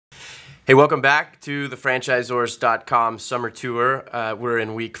Hey, welcome back to the Franchisors.com summer tour. We're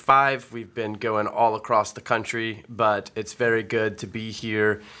in week 5. We've been going all across the country, but it's very good to be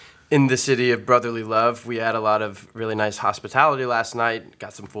here in the city of brotherly love. We had a lot of really nice hospitality last night,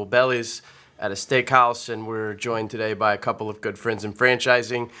 got some full bellies at a steakhouse, and we're joined today by a couple of good friends in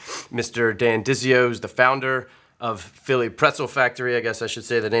franchising. Mr. Dan DiZio, who's the founder of Philly Pretzel Factory, I guess I should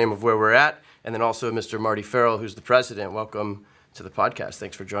say the name of where we're at, and then also Mr. Marty Ferrill, who's the president. Welcome to the podcast.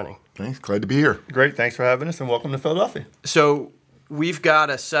 Thanks for joining. Thanks. Glad to be here. Great. Thanks for having us, and welcome to Philadelphia. So we've got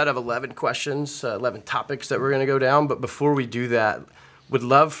a set of 11 questions, 11 topics that we're going to go down. But before we do that, would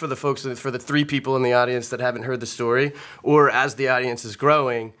love for the folks, for the 3 people in the audience that haven't heard the story, or as the audience is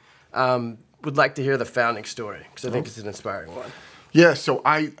growing, would like to hear the founding story, because I think it's an inspiring one. Yeah, so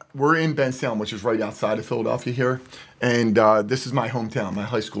we're in Bensalem, which is right outside of Philadelphia here, and this is my hometown. My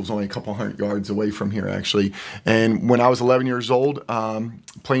high school's only a couple hundred yards away from here, actually. And when I was 11 years old,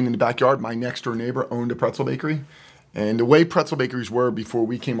 playing in the backyard, my next-door neighbor owned a pretzel bakery. And the way pretzel bakeries were before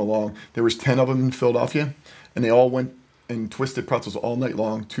we came along, there was 10 of them in Philadelphia, and they all went and twisted pretzels all night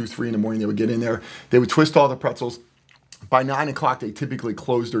long, 2, 3 in the morning. They would get in there. They would twist all the pretzels. By 9 o'clock, they typically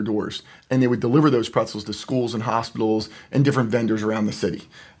closed their doors, and they would deliver those pretzels to schools and hospitals and different vendors around the city.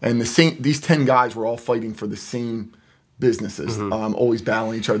 And these 10 guys were all fighting for the same businesses, always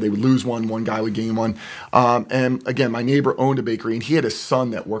battling each other. They would lose one guy would gain one. And again, my neighbor owned a bakery, and he had a son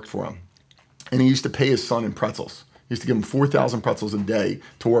that worked for him. And he used to pay his son in pretzels. He used to give him 4,000 pretzels a day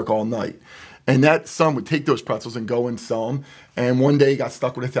to work all night. And that son would take those pretzels and go and sell them. And one day he got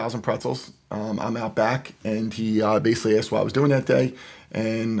stuck with 1,000 pretzels. I'm out back, and he basically asked what I was doing that day.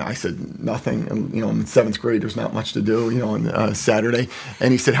 And I said, nothing. And, I'm in 7th grade. There's not much to do, on Saturday.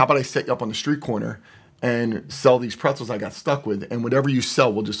 And he said, how about I set you up on the street corner and sell these pretzels I got stuck with, and whatever you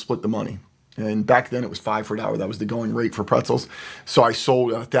sell, we'll just split the money. And back then it was $5 for an hour. That was the going rate for pretzels. So I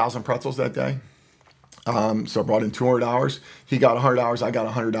sold 1,000 pretzels that day. So I brought in $200. He got $100. I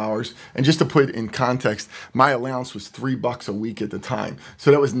got $100. And just to put it in context, my allowance was $3 a week at the time.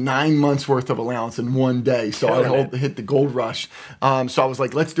 So that was 9 months worth of allowance in one day. So I hit the gold rush. So I was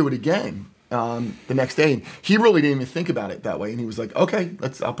like, let's do it again the next day. And he really didn't even think about it that way. And he was like, okay,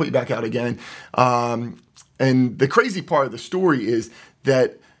 I'll put you back out again. And the crazy part of the story is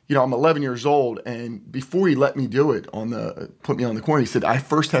that I'm 11 years old, and before he let me do it put me on the corner, he said, I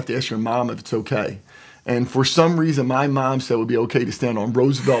first have to ask your mom if it's okay. And for some reason, my mom said it would be okay to stand on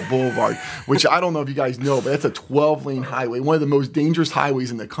Roosevelt Boulevard, which I don't know if you guys know, but that's a 12-lane highway, one of the most dangerous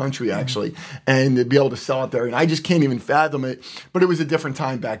highways in the country, actually, and to be able to sell it there. And I just can't even fathom it. But it was a different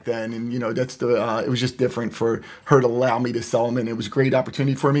time back then, and it was just different for her to allow me to sell them, and it was a great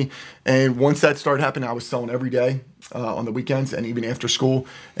opportunity for me. And once that started happening, I was selling every day. On the weekends and even after school.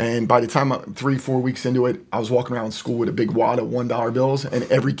 And by the time 3-4 weeks into it, I was walking around school with a big wad of $1 bills, and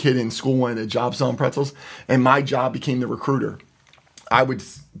every kid in school wanted a job selling pretzels. And my job became the recruiter. I would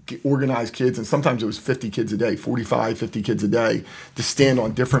organize kids, and sometimes it was 50 kids a day, 45, 50 kids a day, to stand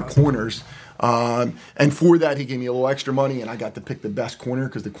on different corners. And for that, he gave me a little extra money, and I got to pick the best corner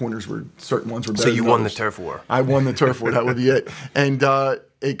because the corners certain ones were better. So you won the turf war. I won the turf war. That would be it. And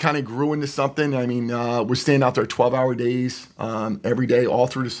it kind of grew into something. I mean, we're staying out there 12-hour days every day, all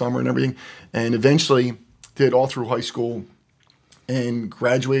through the summer and everything. And eventually did all through high school and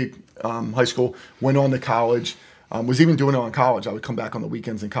graduated high school, went on to college. Was even doing it on college. I would come back on the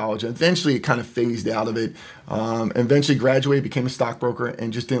weekends in college. And eventually it kind of phased out of it. And eventually graduated, became a stockbroker,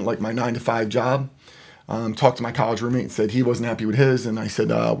 and just didn't like my 9-to-5 job. Talked to my college roommate and said he wasn't happy with his. And I said,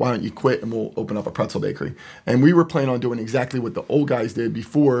 why don't you quit and we'll open up a pretzel bakery. And we were planning on doing exactly what the old guys did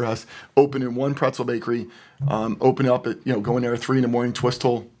before us, opening one pretzel bakery, open up at, going there at 3 in the morning, twist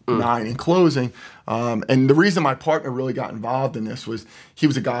till 9 and closing. And the reason my partner really got involved in this was he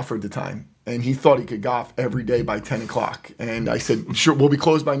was a golfer at the time. And he thought he could golf every day by 10 o'clock. And I said, sure, we'll be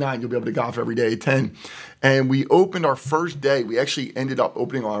closed by 9. You'll be able to golf every day at 10. And we opened our first day. We actually ended up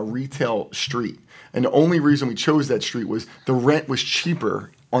opening on a retail street. And the only reason we chose that street was the rent was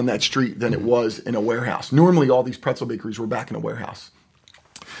cheaper on that street than it was in a warehouse. Normally, all these pretzel bakeries were back in a warehouse.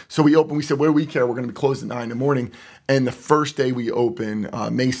 So we opened, we said, what do we care? We're going to be closed at 9 in the morning. And the first day we opened,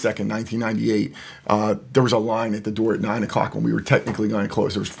 May 2nd, 1998, there was a line at the door at 9 o'clock when we were technically going to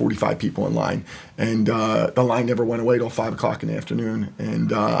close. There was 45 people in line. And the line never went away till 5 o'clock in the afternoon.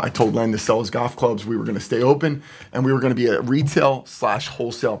 And I told Len to sell his golf clubs. We were going to stay open, and we were going to be a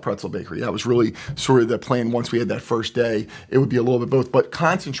retail/wholesale pretzel bakery. That was really sort of the plan. Once we had that first day, it would be a little bit both, but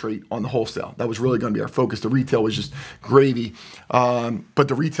concentrate on the wholesale. That was really going to be our focus. The retail was just gravy, but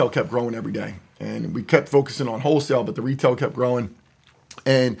the retail kept growing every day. And we kept focusing on wholesale, but the retail kept growing.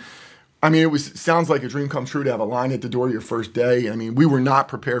 And I mean, sounds like a dream come true to have a line at the door your first day. I mean, we were not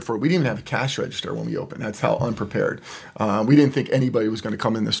prepared for it. We didn't even have a cash register when we opened. That's how unprepared. We didn't think anybody was going to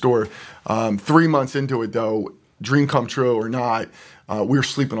come in the store. 3 months into it, though, dream come true or not, we were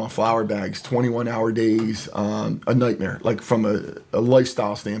sleeping on flour bags, 21-hour days, a nightmare. Like from a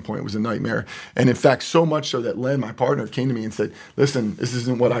lifestyle standpoint, it was a nightmare. And in fact, so much so that Len, my partner, came to me and said, listen, this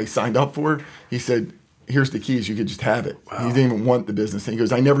isn't what I signed up for. He said, here's the keys, you could just have it. Wow. He didn't even want the business. And he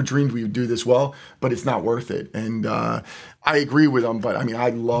goes, I never dreamed we would do this well, but it's not worth it. And I agree with him, but I mean, I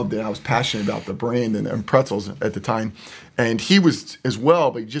loved it. I was passionate about the brand and Pretzels at the time. And he was as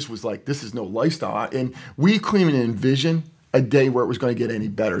well, but he just was like, this is no lifestyle. And we couldn't even envision a day where it was going to get any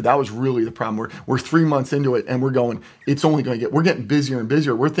better. That was really the problem. We're 3 months into it, and we're going, it's only going to we're getting busier and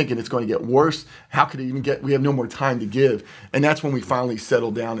busier. We're thinking it's going to get worse. How could it even we have no more time to give. And that's when we finally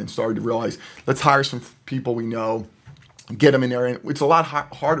settled down and started to realize, let's hire some people we know, get them in there. And it's a lot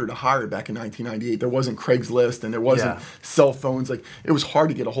harder to hire back in 1998. There wasn't Craigslist, and there wasn't cell phones. Like, it was hard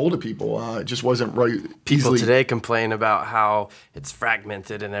to get a hold of people. It just wasn't right. People today complain about how it's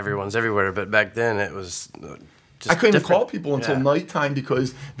fragmented and everyone's everywhere, but back then it was I couldn't even call people until nighttime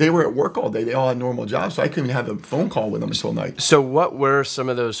because they were at work all day. They all had normal jobs, so I couldn't even have a phone call with them until night. So what were some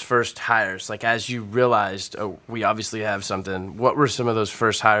of those first hires? Like, as you realized, oh, we obviously have something, what were some of those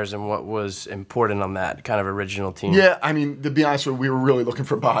first hires and what was important on that kind of original team? Yeah, I mean, to be honest with you, we were really looking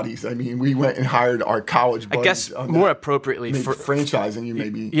for bodies. I mean, we went and hired our college buddies. I guess more appropriately for franchising, you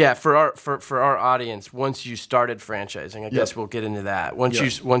maybe. Yeah, for our audience, once you started franchising, I guess we'll get into that.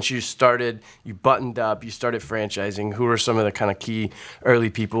 Once you started, you buttoned up, you started franchising. Who are some of the kind of key early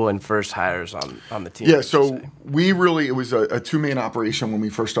people and first hires on the team? Yeah, so it was a two-man operation when we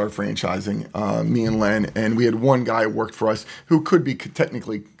first started franchising, me and Len, and we had one guy who worked for us who could be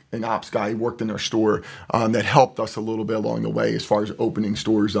technically an ops guy. He worked in our store that helped us a little bit along the way as far as opening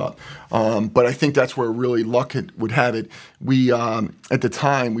stores up. But I think that's where really luck would have it. We, at the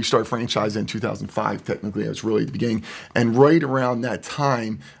time, we started franchising in 2005, technically. It was really the beginning. And right around that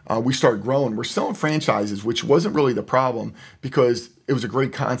time, we started growing. We're selling franchises, which wasn't really the problem because it was a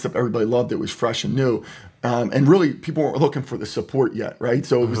great concept. Everybody loved it. It was fresh and new. And really, people weren't looking for the support yet, right?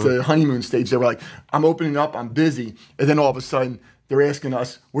 So it was the honeymoon stage. They were like, I'm opening up, I'm busy. And then all of a sudden, they're asking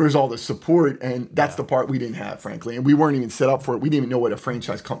us, where's all the support? And that's the part we didn't have, frankly. And we weren't even set up for it. We didn't even know what a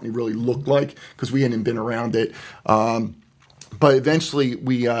franchise company really looked like because we hadn't been around it. But eventually,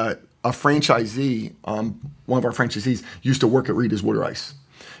 a franchisee, one of our franchisees, used to work at Rita's Water Ice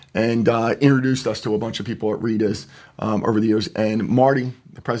and introduced us to a bunch of people at Rita's over the years. And Marty,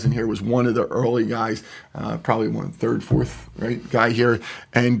 the president here, was one of the early guys, probably one third, fourth, right, guy here.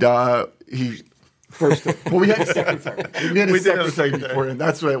 And he... we had a secretary. We had a secretary before him.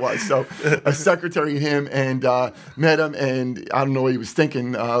 That's what it was. So a secretary and him, and met him, and I don't know what he was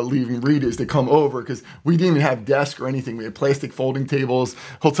thinking, leaving Rita's to come over because we didn't even have desk or anything. We had plastic folding tables.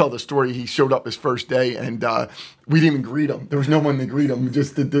 He'll tell the story. He showed up his first day, and we didn't even greet him. There was no one to greet him.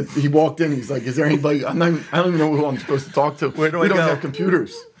 Just he walked in. He's like, "Is there anybody?" I don't even know who I'm supposed to talk to. We don't have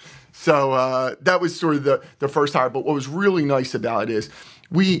computers. So that was sort of the first hire. But what was really nice about it is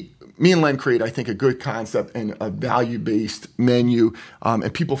me and Len created, I think, a good concept and a value-based menu,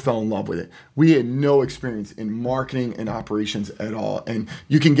 and people fell in love with it. We had no experience in marketing and operations at all, and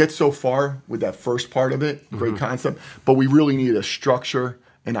you can get so far with that first part of it, great concept, but we really needed a structure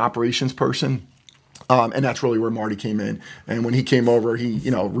and operations person, and that's really where Marty came in. And when he came over, he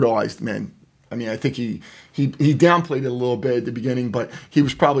realized, man, I mean, I think he downplayed it a little bit at the beginning, but he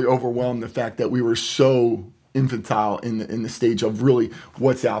was probably overwhelmed the fact that we were so infantile in the stage of really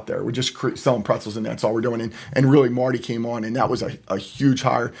what's out there. We're just selling pretzels and that's all we're doing. And really Marty came on and that was a huge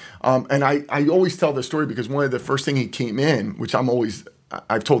hire. And I always tell this story because one of the first thing he came in, which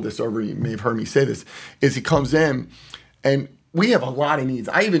I've told this over, you may have heard me say this, is he comes in and we have a lot of needs.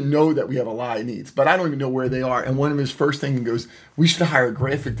 I even know that we have a lot of needs, but I don't even know where they are. And one of his first things he goes, we should hire a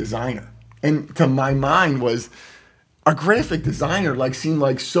graphic designer. And to my mind was, a graphic designer seemed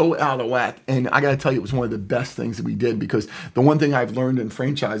like so out of whack. And I got to tell you, it was one of the best things that we did because the one thing I've learned in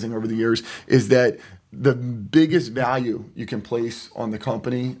franchising over the years is that the biggest value you can place on the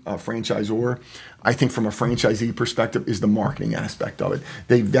company, a franchisor, I think from a franchisee perspective, is the marketing aspect of it.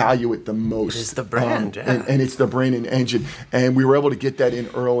 They value it the most. It's the brand, and it's the brand and engine. And we were able to get that in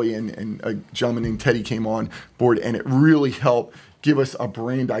early, and a gentleman named Teddy came on board, and it really helped give us a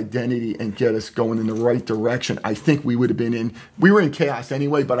brand identity and get us going in the right direction, I think we were in chaos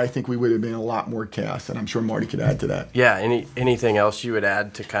anyway, but I think we would have been in a lot more chaos, and I'm sure Marty could add to that. Yeah, anything else you would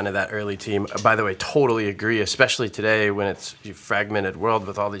add to kind of that early team? By the way, totally agree, especially today when it's a fragmented world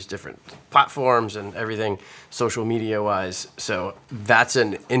with all these different platforms and everything social media-wise. So that's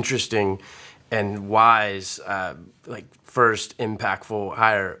an interesting and wise, first impactful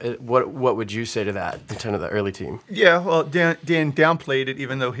hire. What would you say to that in terms of the early team? Yeah, well, Dan downplayed it,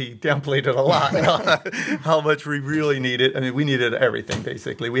 even though he downplayed it a lot, how much we really needed. I mean, we needed everything,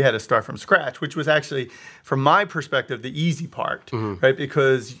 basically. We had to start from scratch, which was actually, from my perspective, the easy part, right?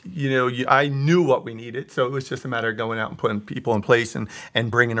 Because, I knew what we needed, so it was just a matter of going out and putting people in place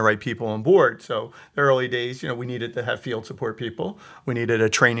and bringing the right people on board. So the early days, we needed to have field support people. We needed a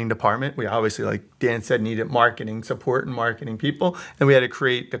training department. We obviously, like Dan said, needed marketing support and marketing people, and we had to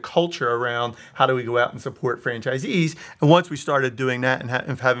create the culture around how do we go out and support franchisees. And once we started doing that and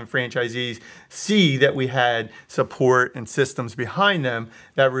having franchisees see that we had support and systems behind them,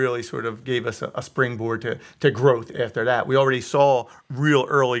 that really sort of gave us a springboard to growth after that. We already saw real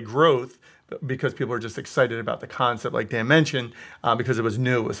early growth because people were just excited about the concept, like Dan mentioned, because it was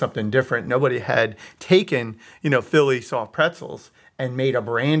new, it was something different. Nobody had taken, Philly soft pretzels and made a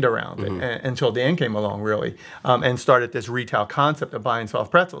brand around it until Dan came along, really, and started this retail concept of buying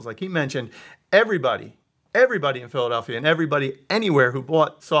soft pretzels. Like he mentioned, everybody in Philadelphia and everybody anywhere who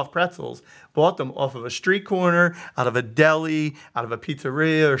bought soft pretzels bought them off of a street corner, out of a deli, out of a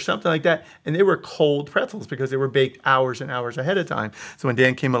pizzeria or something like that. And they were cold pretzels because they were baked hours and hours ahead of time. So when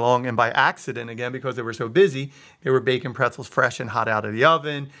Dan came along, and by accident, again, because they were so busy, they were baking pretzels fresh and hot out of the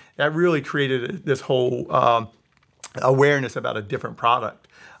oven. That really created this whole awareness about a different product.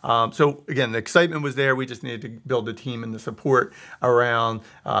 So again, the excitement was there. We just needed to build the team and the support around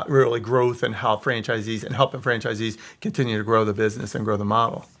really growth and how franchisees and helping franchisees continue to grow the business and grow the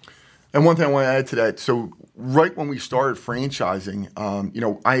model. And one thing I want to add to that, so right when we started franchising,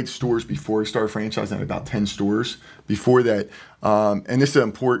 I had stores before I started franchising. I had about 10 stores before that. And this is an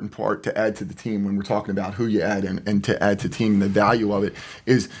important part to add to the team when we're talking about who you add and to add to the team and the value of it,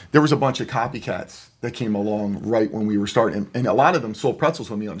 is there was a bunch of copycats that came along right when we were starting. And a lot of them sold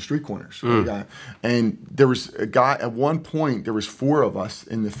pretzels with me on the street corners. Right? And there was a guy, at one point, there was 4 of us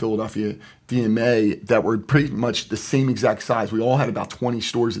in the Philadelphia DMA that were pretty much the same exact size. We all had about 20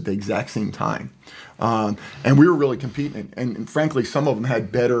 stores at the exact same time. And we were really competing. And frankly, some of them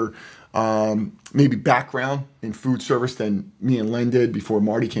had better maybe background in food service than me and Len did before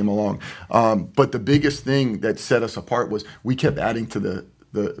Marty came along. But the biggest thing that set us apart was we kept adding to the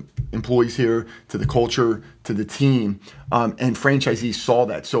employees here, to the culture, to the team, and franchisees saw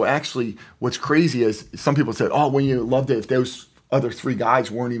that. So actually, what's crazy is some people said, oh, when you loved it, if those other 3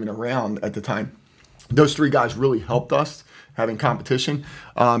 guys weren't even around at the time, those 3 guys really helped us having competition,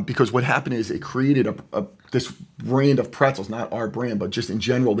 because what happened is it created this brand of pretzels, not our brand, but just in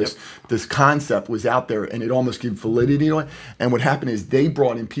general, this concept was out there, and it almost gave validity to it. And what happened is they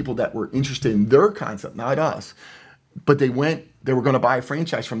brought in people that were interested in their concept, not us, but they were going to buy a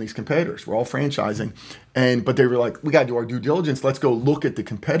franchise from these competitors. We're all franchising. But they were like, we got to do our due diligence. Let's go look at the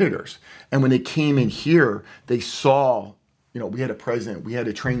competitors. And when they came in here, they saw, we had a president, we had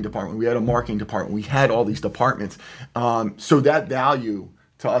a training department, we had a marketing department, we had all these departments. So that value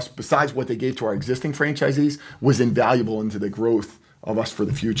to us, besides what they gave to our existing franchisees, was invaluable into the growth of us for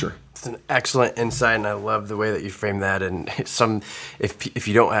the future. It's an excellent insight, and I love the way that you frame that. And if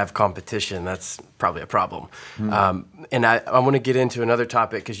you don't have competition, that's probably a problem. And I want to get into another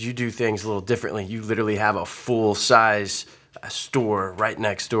topic, because you do things a little differently. You literally have a full-size store right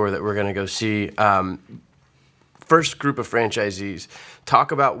next door that we're going to go see. First group of franchisees,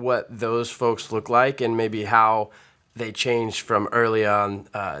 talk about what those folks look like and maybe how they changed from early on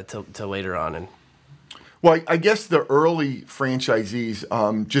to later on. Well, I guess the early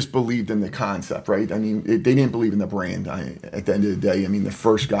franchisees just believed in the concept, right? I mean, they didn't believe in the brand. At the end of the day, I mean, the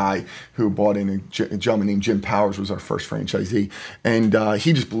first guy who bought in, a gentleman named Jim Powers, was our first franchisee. And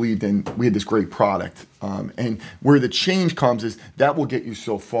he just believed we had this great product. And where the change comes is that will get you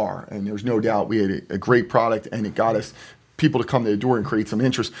so far. And there's no doubt we had a great product, and it got us people to come to the door and create some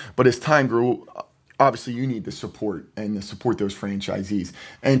interest. But as time grew, obviously you need the support and to support those franchisees.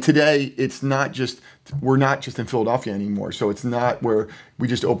 And today, it's not just we're not just in Philadelphia anymore. So it's not where we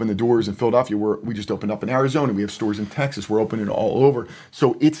just open the doors in Philadelphia. We just opened up in Arizona. We have stores in Texas. We're opening all over.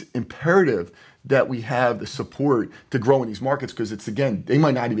 So it's imperative that we have the support to grow in these markets, because it's, again, they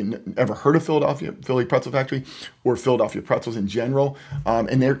might not even ever heard of Philly Pretzel Factory or Philadelphia pretzels in general.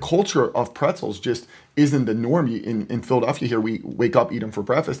 And their culture of pretzels just isn't the norm. In Philadelphia here, we wake up, eat them for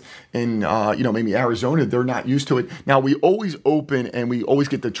breakfast. In maybe Arizona, they're not used to it. Now, we always open and we always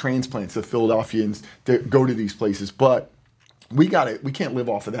get the transplants of Philadelphians that go to these places, but we can't live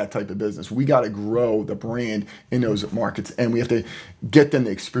off of that type of business. We got to grow the brand in those markets, and we have to get them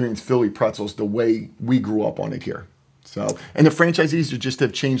to experience Philly pretzels the way we grew up on it here. So, and the franchisees just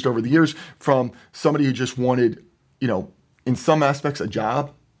have changed over the years from somebody who just wanted, in some aspects, a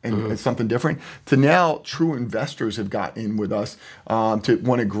job and something different, to now true investors have got in with us to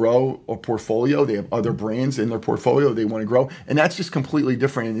want to grow a portfolio. They have other brands in their portfolio they want to grow, and that's just completely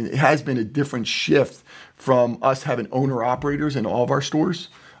different. And it has been a different shift from us having owner-operators in all of our stores.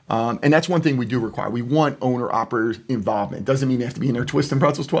 And that's one thing we do require. We want owner-operators involvement. Doesn't mean they have to be in there twisting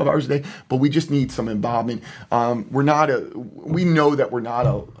pretzels 12 hours a day, but we just need some involvement. We know that we're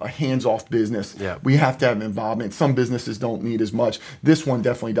not a hands-off business. Yeah. We have to have involvement. Some businesses don't need as much. This one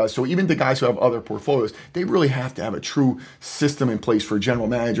definitely does. So even the guys who have other portfolios, they really have to have a true system in place for general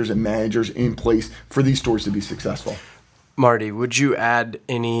managers and managers in place for these stores to be successful. Marty, would you add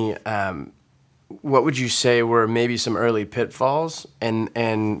any... what would you say were maybe some early pitfalls,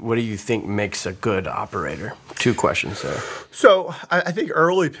 and what do you think makes a good operator? 2 questions there. So I think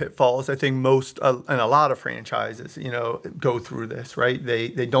early pitfalls, I think most, and a lot of franchises, go through this, right?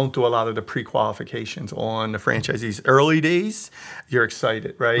 They don't do a lot of the pre-qualifications on the franchisees. Early days, you're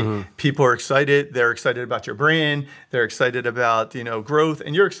excited, right? Mm-hmm. People are excited. They're excited about your brand. They're excited about, growth.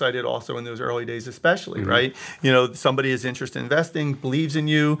 And you're excited also in those early days especially, right? Somebody is interested in investing, believes in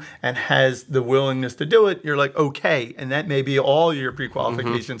you, and has the willingness to do it. You're like, okay. And that may be all your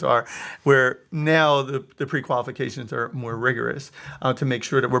pre-qualifications are, where now the pre-qualifications are more rigorous to make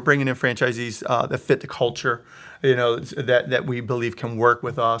sure that we're bringing in franchisees that fit the culture, that we believe can work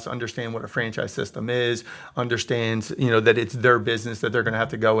with us, understand what a franchise system is, understands, that it's their business, that they're going to have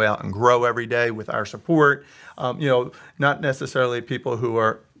to go out and grow every day with our support. Not necessarily people who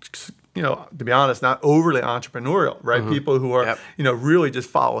are, to be honest, not overly entrepreneurial, right? Mm-hmm. People who are, really just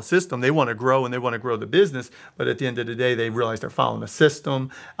follow a system. They want to grow and they want to grow the business, but at the end of the day, they realize they're following a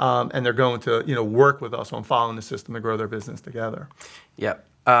system, and they're going to, work with us on following the system to grow their business together. Yep.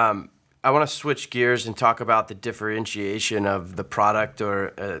 I want to switch gears and talk about the differentiation of the product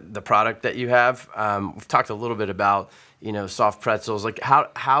or the product that you have. We've talked a little bit about, soft pretzels. Like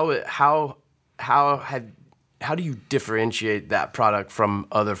how do you differentiate that product from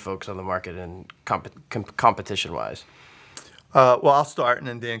other folks on the market and competition-wise? Well, I'll start, and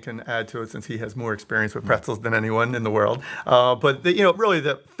then Dan can add to it since he has more experience with pretzels than anyone in the world. But really,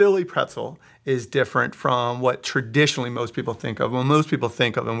 the Philly pretzel is different from what traditionally most people think of. When most people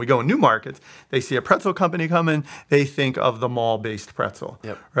think of, when we go in new markets, they see a pretzel company coming, they think of the mall-based pretzel,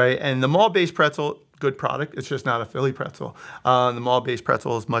 right? And the mall-based pretzel, good product. It's just not a Philly pretzel. The mall-based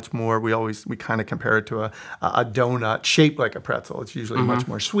pretzel is much more. We kind of compare it to a donut shaped like a pretzel. It's usually much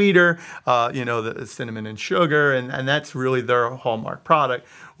more sweeter. The cinnamon and sugar, and that's really their hallmark product.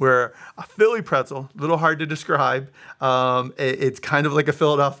 Where a Philly pretzel, a little hard to describe. It's kind of like a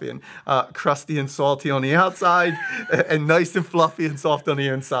Philadelphian, crusty and salty on the outside, and nice and fluffy and soft on the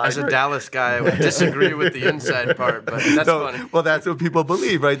inside. As a Dallas guy, I would disagree with the inside part, but that's funny. Well, that's what people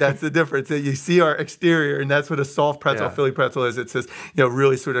believe, right? That's the difference. You see our exterior, and that's what a soft pretzel, Philly pretzel is. It's this,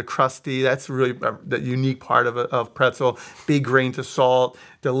 really sort of crusty. That's really the unique part of pretzel. Big grains of salt.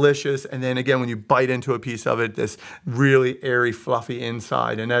 Delicious, and then again, when you bite into a piece of it, this really airy, fluffy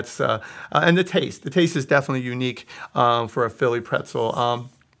inside, and that's and the taste. The taste is definitely unique for a Philly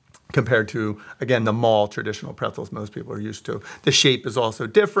pretzel. Compared to, again, the mall traditional pretzels most people are used to. The shape is also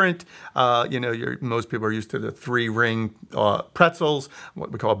different. Most people are used to the 3-ring pretzels,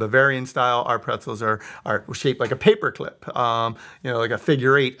 what we call Bavarian style. Our pretzels are shaped like a paperclip, like a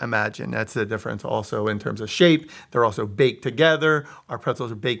figure 8, imagine. That's the difference also in terms of shape. They're also baked together. Our pretzels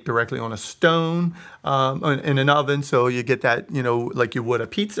are baked directly on a stone in an oven, so you get that, like you would a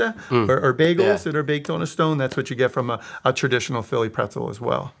pizza or bagels that are baked on a stone. That's what you get from a traditional Philly pretzel as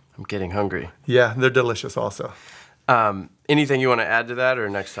well. I'm getting hungry. Yeah, they're delicious also. Anything you want to add to that, or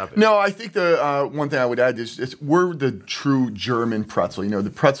next topic? No, I think the one thing I would add is we're the true German pretzel. The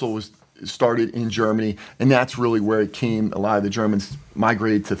pretzel started in Germany, and that's really where it came. A lot of the Germans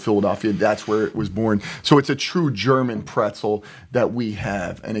migrated to Philadelphia. That's where it was born. So it's a true German pretzel that we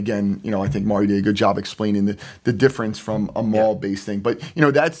have. And again, I think Marty did a good job explaining the difference from a mall-based thing. But,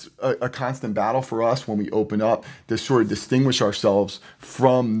 that's a constant battle for us when we open up to sort of distinguish ourselves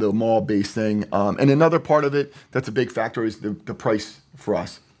from the mall-based thing. And another part of it that's a big factor is the price for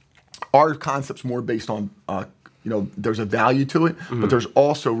us. Our concept's more based on there's a value to it, but there's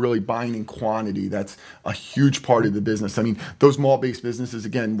also really buying in quantity. That's a huge part of the business. I mean, those mall-based businesses,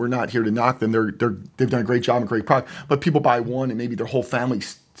 again, we're not here to knock them. They've done a great job and great product, but people buy one and maybe their whole family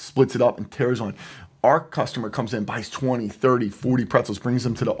splits it up and tears on. Our customer comes in, buys 20, 30, 40 pretzels, brings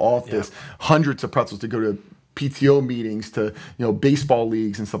them to the office, hundreds of pretzels to go to PTO meetings, to baseball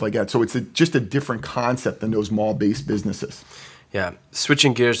leagues and stuff like that. So it's just a different concept than those mall-based businesses. Yeah.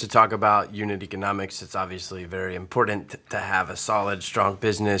 Switching gears to talk about unit economics, it's obviously very important to have a solid, strong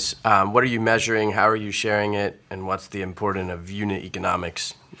business. What are you measuring? How are you sharing it? And what's the importance of unit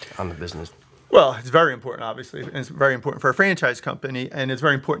economics on the business? Well, it's very important, obviously, and it's very important for a franchise company, and it's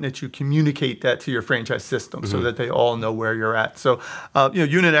very important that you communicate that to your franchise system so that they all know where you're at. So,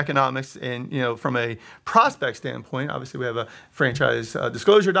 unit economics, and from a prospect standpoint, obviously we have a franchise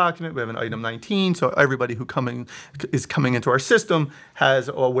disclosure document. We have an item 19, so everybody who is coming into our system has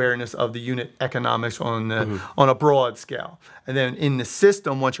awareness of the unit economics on a broad scale. And then in the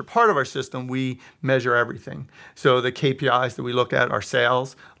system, once you're part of our system, we measure everything. So the KPIs that we look at are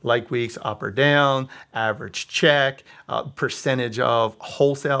sales, like weeks, up or down, average check, percentage of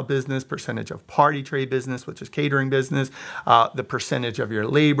wholesale business, percentage of party trade business, which is catering business, the percentage of your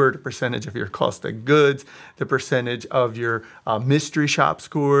labor, the percentage of your cost of goods, the percentage of your mystery shop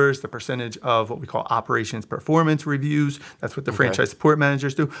scores, the percentage of what we call operations performance reviews. That's what the franchise support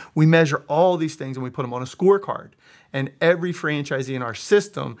managers do. We measure all these things and we put them on a scorecard. And every franchisee in our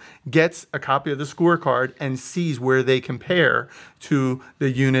system gets a copy of the scorecard and sees where they compare to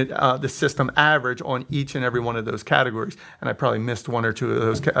the system average on each and every one of those categories. And I probably missed one or two of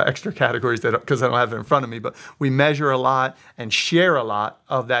those extra categories because I don't have it in front of me. But we measure a lot and share a lot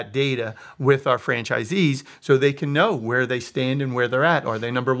of that data with our franchisees so they can know where they stand and where they're at. Are they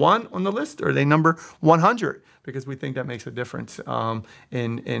number one on the list? Or are they number 100? Because we think that makes a difference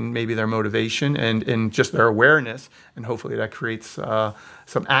in maybe their motivation and in just their awareness, and hopefully that creates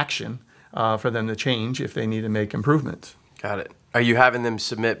some action for them to change if they need to make improvements. Got it. Are you having them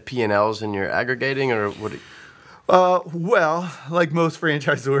submit P&Ls and you're aggregating, or what? Well, like most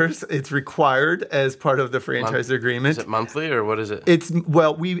franchisors, it's required as part of the franchise agreement. Is it monthly or what is it?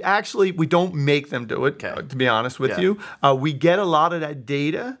 We don't make them do it, to be honest with you. We get a lot of that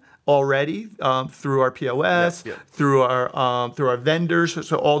data already through our POS, through our vendors.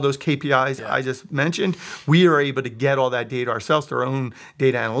 So all those KPIs I just mentioned, we are able to get all that data ourselves through our own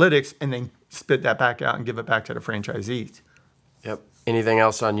data analytics and then spit that back out and give it back to the franchisees. Yep. Anything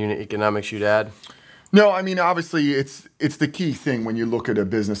else on unit economics you'd add? No, I mean, obviously, it's the key thing when you look at a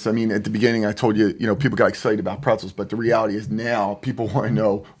business. I mean, at the beginning, I told you, people got excited about pretzels, but the reality is now people want to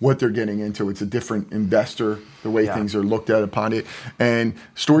know what they're getting into. It's a different investor, the way things are looked at upon it. And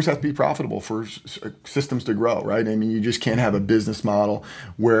stores have to be profitable for systems to grow, right? I mean, you just can't have a business model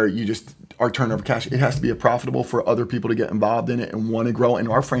where you just are turnover cash. It has to be profitable for other people to get involved in it and want to grow. And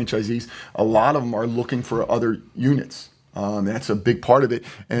our franchisees, a lot of them are looking for other units. That's a big part of it.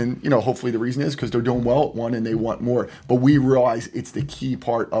 And, hopefully the reason is because they're doing well at one and they want more. But we realize it's the key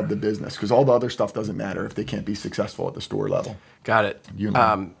part of the business because all the other stuff doesn't matter if they can't be successful at the store level. Got it.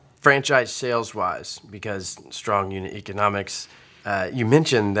 Franchise sales-wise, because strong unit economics, you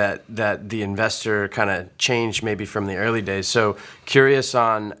mentioned that the investor kind of changed maybe from the early days. So curious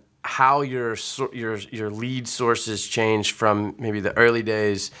on how your lead sources changed from maybe the early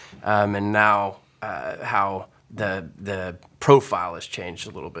days and now how the profile has changed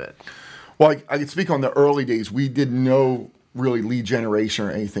a little bit. Well, I can speak on the early days. We did no really lead generation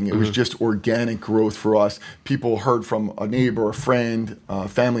or anything. It was just organic growth for us. People heard from a neighbor, a friend, a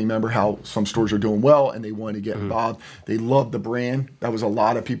family member how some stores are doing well and they wanted to get involved. They loved the brand. That was a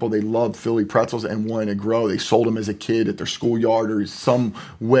lot of people. They loved Philly pretzels and wanted to grow. They sold them as a kid at their schoolyard or some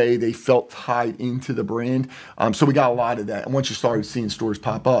way they felt tied into the brand. So we got a lot of that. And once you started seeing stores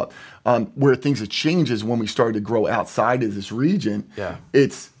pop up, where things have changed is when we started to grow outside of this region,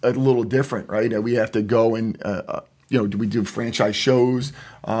 it's a little different, right? We have to go and we do franchise shows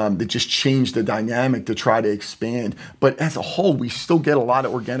that just change the dynamic to try to expand. But as a whole, we still get a lot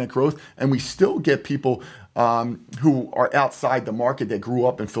of organic growth, and we still get people who are outside the market that grew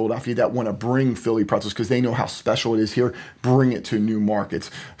up in Philadelphia that want to bring Philly pretzels because they know how special it is here, bring it to new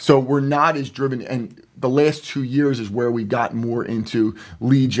markets. So we're not as driven, and the last 2 years is where we've gotten more into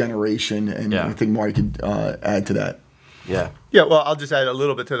lead generation, and I think Marty could add to that. Yeah, well, I'll just add a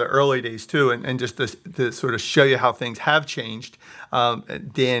little bit to the early days too, and just to sort of show you how things have changed.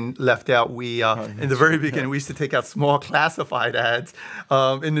 Dan left out, in the very beginning, we used to take out small classified ads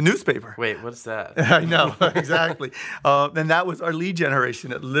in the newspaper. Wait, what's that? I know, exactly. And that was our lead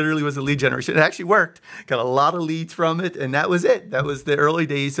generation. It literally was a lead generation. It actually worked. Got a lot of leads from it, and that was it. That was the early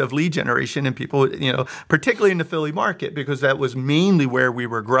days of lead generation, and people, particularly in the Philly market, because that was mainly where we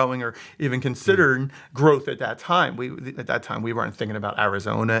were growing or even considering growth at that time. At that time, we weren't thinking about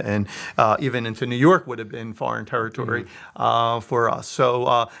Arizona, and even into New York would have been foreign territory for us.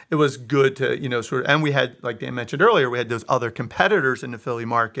 So it was good to, sort of, and we had, like Dan mentioned earlier, we had those other competitors in the Philly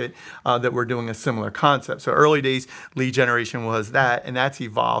market that were doing a similar concept. So early days lead generation was that, and that's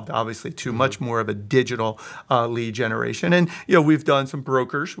evolved obviously to much more of a digital lead generation. And, we've done some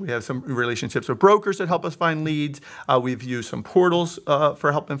brokers. We have some relationships with brokers that help us find leads. We've used some portals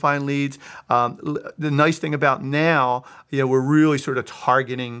for helping find leads. The nice thing about now, we're really sort of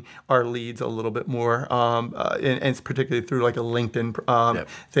targeting our leads a little bit more, and particularly through like a LinkedIn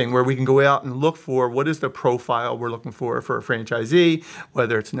thing where we can go out and look for what is the profile we're looking for a franchisee,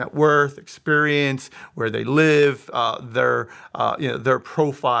 whether it's net worth, experience, where they live, their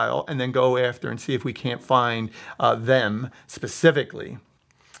profile, and then go after and see if we can't find them specifically,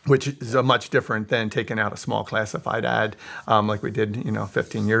 which is much different than taking out a small classified ad like we did,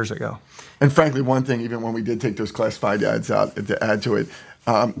 15 years ago. And frankly, one thing, even when we did take those classified ads out to add to it,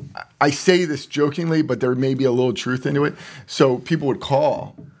 I say this jokingly, but there may be a little truth into it. So people would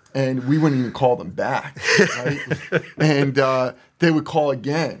call, and we wouldn't even call them back, right? And they would call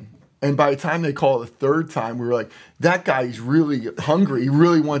again. And by the time they call the third time, we were like, that guy's really hungry. He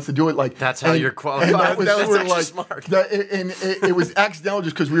really wants to do it. Like that's how you're qualified. And that was actually smart. It was accidental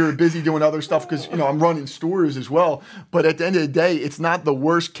just because we were busy doing other stuff because, I'm running stores as well. But at the end of the day, it's not the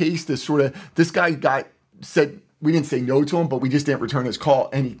worst case to sort of, this guy said, we didn't say no to him, but we just didn't return his call.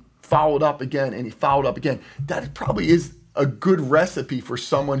 And he followed up again, and he followed up again. That probably is a good recipe for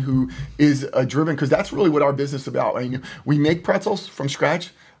someone who is driven, because that's really what our business is about. I mean, we make pretzels from scratch,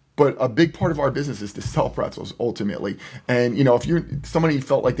 but a big part of our business is to sell pretzels ultimately. And if somebody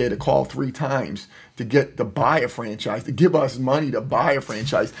felt like they had to call 3 times to buy a franchise, to give us money to buy a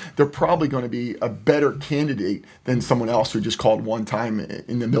franchise, they're probably going to be a better candidate than someone else who just called one time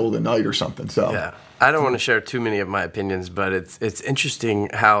in the middle of the night or something. So yeah, I don't want to share too many of my opinions, but it's interesting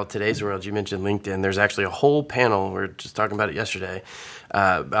how today's world. You mentioned LinkedIn. There's actually a whole panel. We were just talking about it yesterday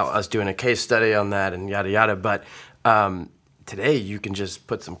about us doing a case study on that and yada yada. But today you can just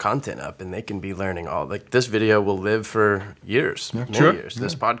put some content up and they can be learning this video will live for years, many years.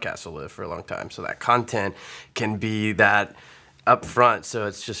 This podcast will live for a long time. So that content can be that up front. So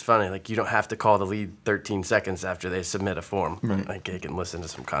it's just funny. Like you don't have to call the lead 13 seconds after they submit a form. Right. Like they can listen to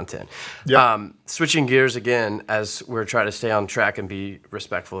some content. Yep. Switching gears again, as we're trying to stay on track and be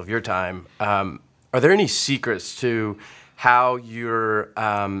respectful of your time. Are there any secrets to how you're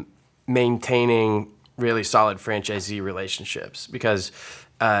maintaining really solid franchisee relationships? Because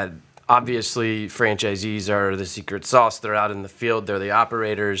obviously franchisees are the secret sauce. They're out in the field, they're the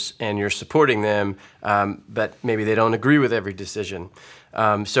operators, and you're supporting them, but maybe they don't agree with every decision.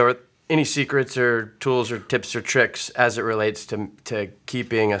 So are any secrets or tools or tips or tricks as it relates to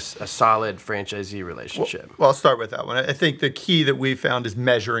keeping a solid franchisee relationship? Well, I'll start with that one. I think the key that we found is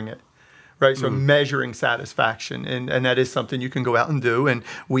measuring it. Right, so measuring satisfaction, and that is something you can go out and do. And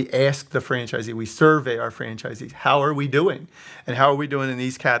we ask the franchisee, we survey our franchisees, how are we doing? And how are we doing in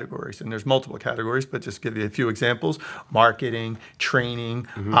these categories? And there's multiple categories, but just give you a few examples: marketing, training,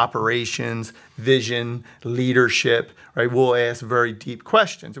 operations, vision, leadership. Right, we'll ask very deep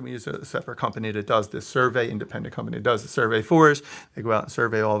questions, and we use a separate company that does this survey, independent company that does the survey for us. They go out and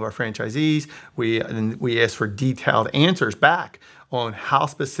survey all of our franchisees. We ask for detailed answers back on how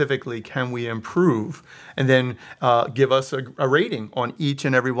specifically can we improve, and then give us a rating on each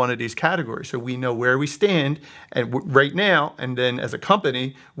and every one of these categories so we know where we stand and right now. And then as a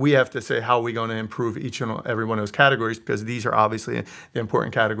company, we have to say how are we going to improve each and every one of those categories, because these are obviously the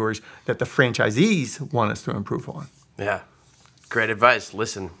important categories that the franchisees want us to improve on. Yeah, great advice.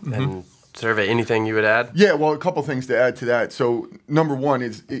 Listen and survey. Anything you would add? Yeah, well, a couple things to add to that. So number one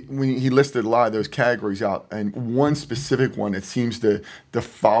is when he listed a lot of those categories out, and one specific one that seems to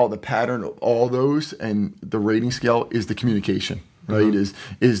follow the pattern of all those and the rating scale is the communication, right?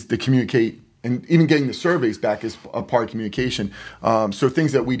 Is the communicate, and even getting the surveys back is a part of communication. So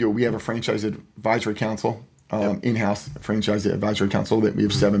things that we do, we have a franchise advisory council. In-house franchise advisory council that we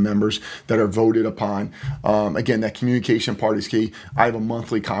have 7 members that are voted upon. Again, that communication part is key. I have a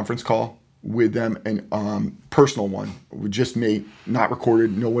monthly conference call with them, and personal one, just me, not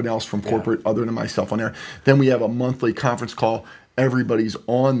recorded, no one else from corporate other than myself on there. Then we have a monthly conference call. Everybody's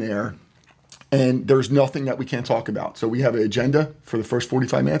on there. And there's nothing that we can't talk about. So we have an agenda for the first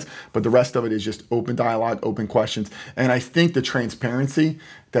 45 minutes, but the rest of it is just open dialogue, open questions. And I think the transparency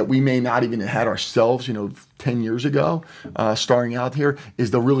that we may not even have had ourselves, 10 years ago, starting out here,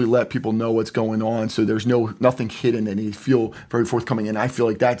 is to really let people know what's going on. So there's nothing hidden, and you feel very forthcoming. And I feel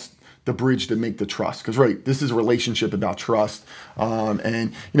like that's the bridge to make the trust. Because, right, this is a relationship about trust.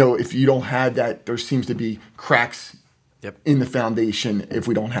 And, if you don't have that, there seems to be cracks in the foundation if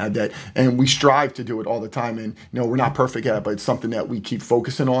we don't have that. And we strive to do it all the time. And, we're not perfect at it, but it's something that we keep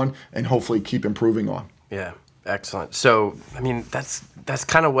focusing on and hopefully keep improving on. Yeah, excellent. So, that's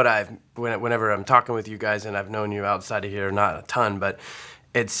kind of what whenever I'm talking with you guys, and I've known you outside of here, not a ton, but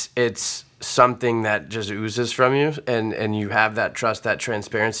it's something that just oozes from you, and you have that trust, that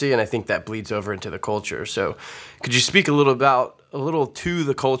transparency, and I think that bleeds over into the culture. So could you speak a little to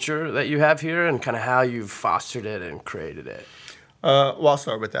the culture that you have here and kind of how you've fostered it and created it? Well, I'll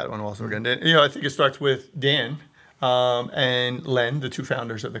start with that one also again. I think it starts with Dan and Len, the two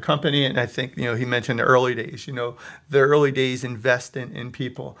founders of the company. And I think, he mentioned the early days, the early days investing in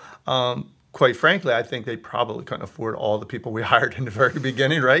people. Quite frankly, I think they probably couldn't afford all the people we hired in the very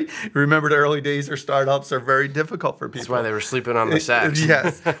begining, right? Remember, the early days of startups are very difficult for people. That's why they were sleeping on the sacks.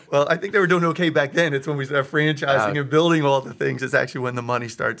 Yes. Well, I think they were doing okay back then. It's when we started franchising and building all the things. It's actually when the money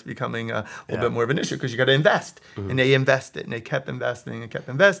starts becoming a little bit more of an issue, because you got to invest. And they invested, and they kept investing and kept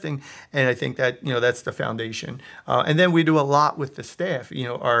investing. And I think that, that's the foundation. And then we do a lot with the staff.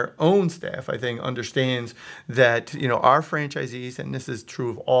 Our own staff, I think, understands that, our franchisees, and this is true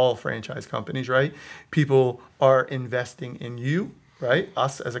of all franchise companies, right? People are investing in you, right?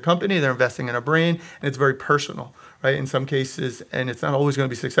 Us as a company, they're investing in a brand, and it's very personal, right? In some cases, and it's not always going to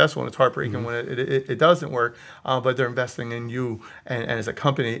be successful, and it's heartbreaking when it doesn't work, but they're investing in you and as a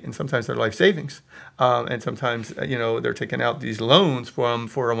company, and sometimes they're life savings. And sometimes, they're taking out these loans from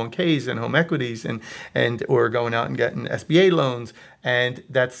 401ks and home equities and or going out and getting SBA loans. And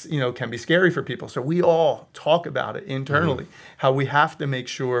that's, can be scary for people. So we all talk about it internally, how we have to make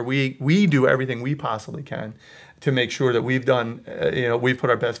sure we do everything we possibly can to make sure that we've done, we've put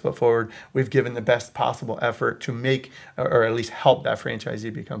our best foot forward. We've given the best possible effort to make, or at least help that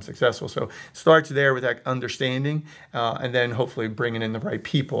franchisee become successful. So it starts there with that understanding, and then hopefully bringing in the right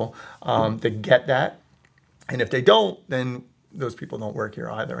people to get that. And if they don't, then those people don't work here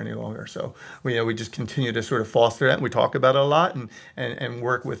either any longer. So we just continue to sort of foster that, and we talk about it a lot, and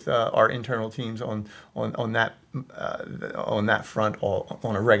work with our internal teams on that front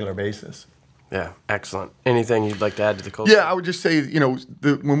on a regular basis. Yeah, excellent. Anything you'd like to add to the culture? Yeah, I would just say,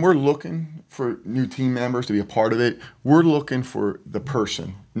 when we're looking for new team members to be a part of it, we're looking for the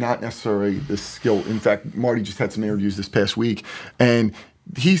person, not necessarily the skill. In fact, Marty just had some interviews this past week, and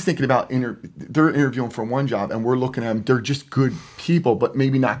he's thinking about they're interviewing for one job, and we're looking at them. They're just good people, but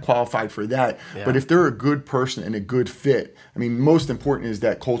maybe not qualified for that. Yeah. But if they're a good person and a good fit, most important is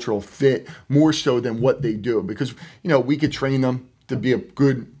that cultural fit more so than what they do, because we could train them to be a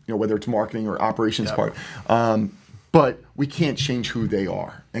good, whether it's marketing or operations part. But we can't change who they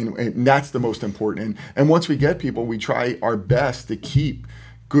are. And that's the most important. And once we get people, we try our best to keep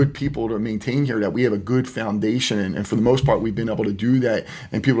good people to maintain here, that we have a good foundation. And for the most part, we've been able to do that.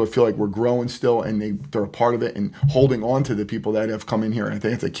 And people feel like we're growing still, and they're a part of it, and holding on to the people that have come in here. And I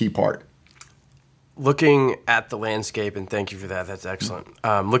think that's a key part. Looking at the landscape, and thank you for that. That's excellent.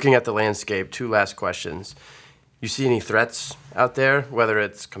 Looking at the landscape, two last questions. You see any threats out there, whether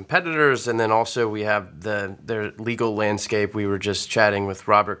it's competitors, and then also we have their legal landscape. We were just chatting with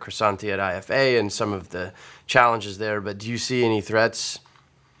Robert Crisanti at IFA and some of the challenges there, but do you see any threats?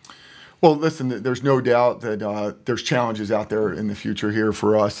 Well, listen, there's no doubt that there's challenges out there in the future here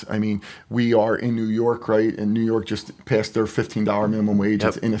for us. We are in New York, right? And New York just passed their $15 minimum wage. Yep.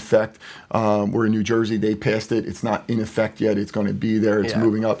 It's in effect. We're in New Jersey. They passed it. It's not in effect yet. It's going to be there. It's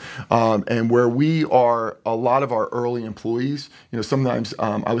moving up. And where we are, a lot of our early employees, sometimes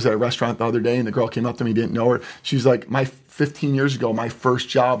I was at a restaurant the other day, and the girl came up to me, didn't know her. She's like, 15 years ago, my first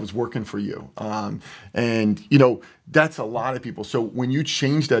job was working for you. That's a lot of people. So when you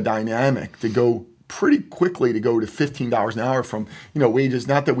change that dynamic to go pretty quickly to go to $15 an hour from, wages,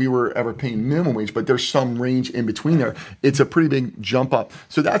 not that we were ever paying minimum wage, but there's some range in between there. It's a pretty big jump up.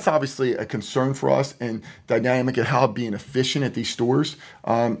 So that's obviously a concern for us, and dynamic and how being efficient at these stores,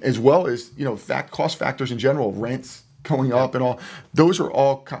 as well as, cost factors in general, rents going up and all. Those are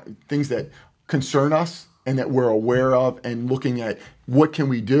all things that concern us. and that we're aware of, and looking at what can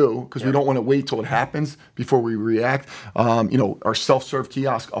we do, because we don't want to wait till it happens before we react. Are self-serve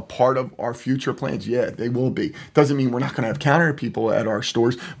kiosks a part of our future plans? Yeah, they will be. Doesn't mean we're not going to have counter people at our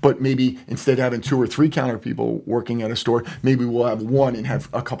stores, but maybe instead of having 2 or 3 counter people working at a store, maybe we'll have 1 and have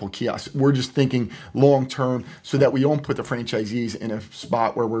a couple kiosks. We're just thinking long term so that we don't put the franchisees in a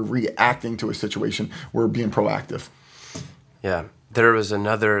spot where we're reacting to a situation. We're being proactive. Yeah. There was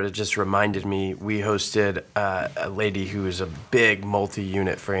another, it just reminded me, we hosted a lady who is a big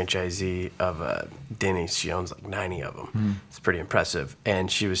multi-unit franchisee of Denny's. She owns like 90 of them. It's pretty impressive. And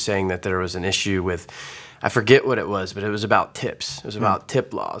she was saying that there was an issue with, I forget what it was, but it was about tips. It was about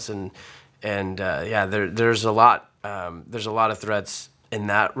tip laws. And there's a lot of threats in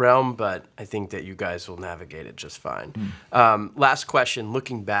that realm, but I think that you guys will navigate it just fine. Last question,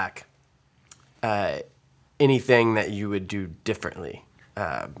 looking back, anything that you would do differently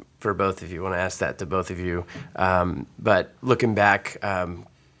for both of you? I want to ask that to both of you. But looking back,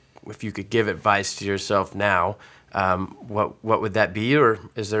 if you could give advice to yourself now, what would that be, or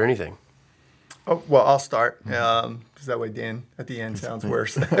is there anything? Oh, well, I'll start. Because that way Dan at the end sounds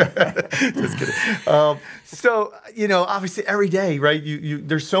worse. Just kidding. So, obviously every day, right,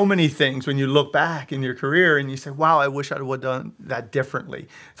 there's so many things when you look back in your career and you say, wow, I wish I would have done that differently.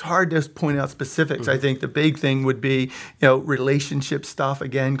 It's hard to point out specifics. I think the big thing would be, relationship stuff.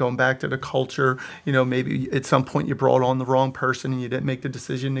 Again, going back to the culture, maybe at some point you brought on the wrong person and you didn't make the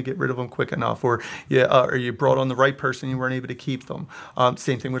decision to get rid of them quick enough, or you brought on the right person and you weren't able to keep them.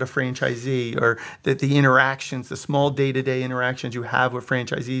 Same thing with a franchisee, or the interactions, the small day-to-day interactions you have with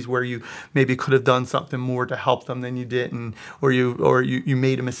franchisees where you maybe could have done something more to help them than you didn't, or you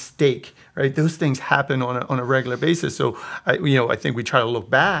made a mistake, right? Those things happen on a regular basis. So I think we try to look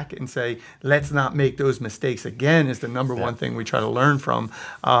back and say, let's not make those mistakes again, is the number one thing we try to learn from,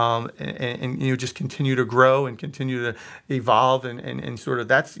 and just continue to grow and continue to evolve, and sort of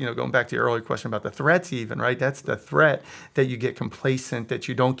that's, going back to your earlier question about the threats even, right? That's the threat, that you get complacent, that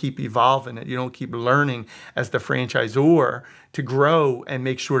you don't keep evolving, that you don't keep learning as the franchisor to grow and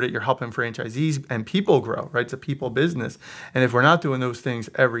make sure that you're helping franchisees and people grow, right? It's a people business. And if we're not doing those things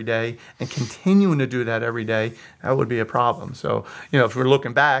every day and continuing to do that every day, that would be a problem. So, if we're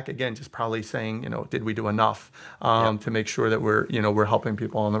looking back, again, just probably saying, did we do enough to make sure that we're helping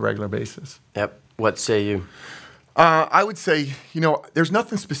people on a regular basis? Yep. What say you? I would say, there's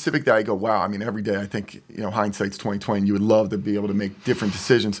nothing specific that I go, wow. I mean, every day I think, hindsight's 20/20, and you would love to be able to make different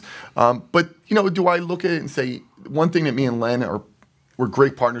decisions. But, do I look at it and say, one thing that me and Len we're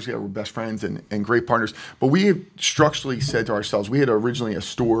great partners here, we're best friends and great partners, but we have structurally said to ourselves, we had originally a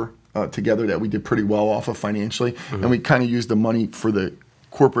store together that we did pretty well off of financially, and we kind of used the money for the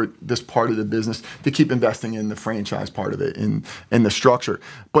this part of the business to keep investing in the franchise part of it and the structure.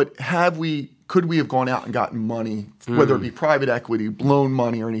 But could we have gone out and gotten money, whether it be private equity, loan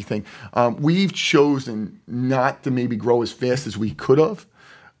money, or anything? We've chosen not to maybe grow as fast as we could have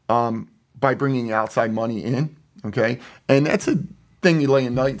by bringing outside money in, okay? And that's a thing you lay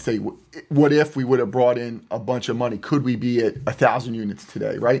at night and say, what if we would have brought in a bunch of money? Could we be at 1,000 units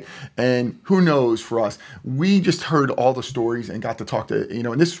today, right? And who knows for us? We just heard all the stories and got to talk to,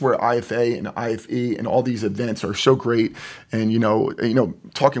 and this is where IFA and IFE and all these events are so great. And,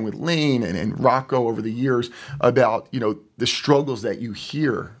 talking with Lane and Rocco over the years about, the struggles that you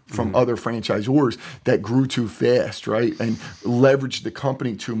hear from other franchisors that grew too fast, right? And leveraged the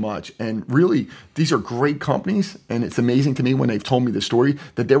company too much. And really, these are great companies. And it's amazing to me when they've told me the story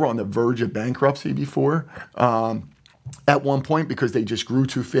that they were on the verge of bankruptcy before at one point, because they just grew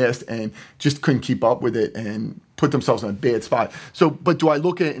too fast and just couldn't keep up with it and put themselves in a bad spot. So, but do I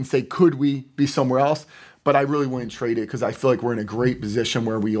look at it and say, could we be somewhere else? But I really wouldn't trade it, because I feel like we're in a great position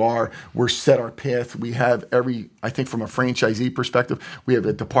where we are. We're set our path. We have I think from a franchisee perspective, we have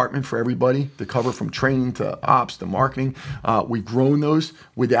a department for everybody to cover, from training to ops to marketing. We've grown those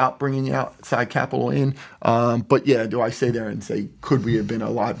without bringing outside capital in. But yeah, do I say there and say, could we have been a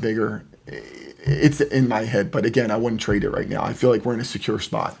lot bigger? It's in my head. But again, I wouldn't trade it right now. I feel like we're in a secure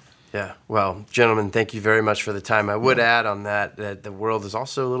spot. Yeah. Well, gentlemen, thank you very much for the time. I would add on that the world is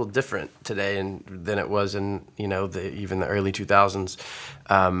also a little different today than it was in even the early 2000s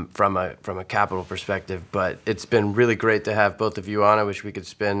from a capital perspective. But it's been really great to have both of you on. I wish we could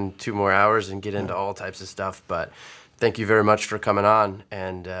spend 2 more hours and get into all types of stuff. But thank you very much for coming on,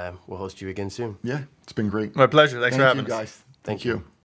 and we'll host you again soon. Yeah, it's been great. My pleasure. Thanks for having us. Thank you, guys. Thank you.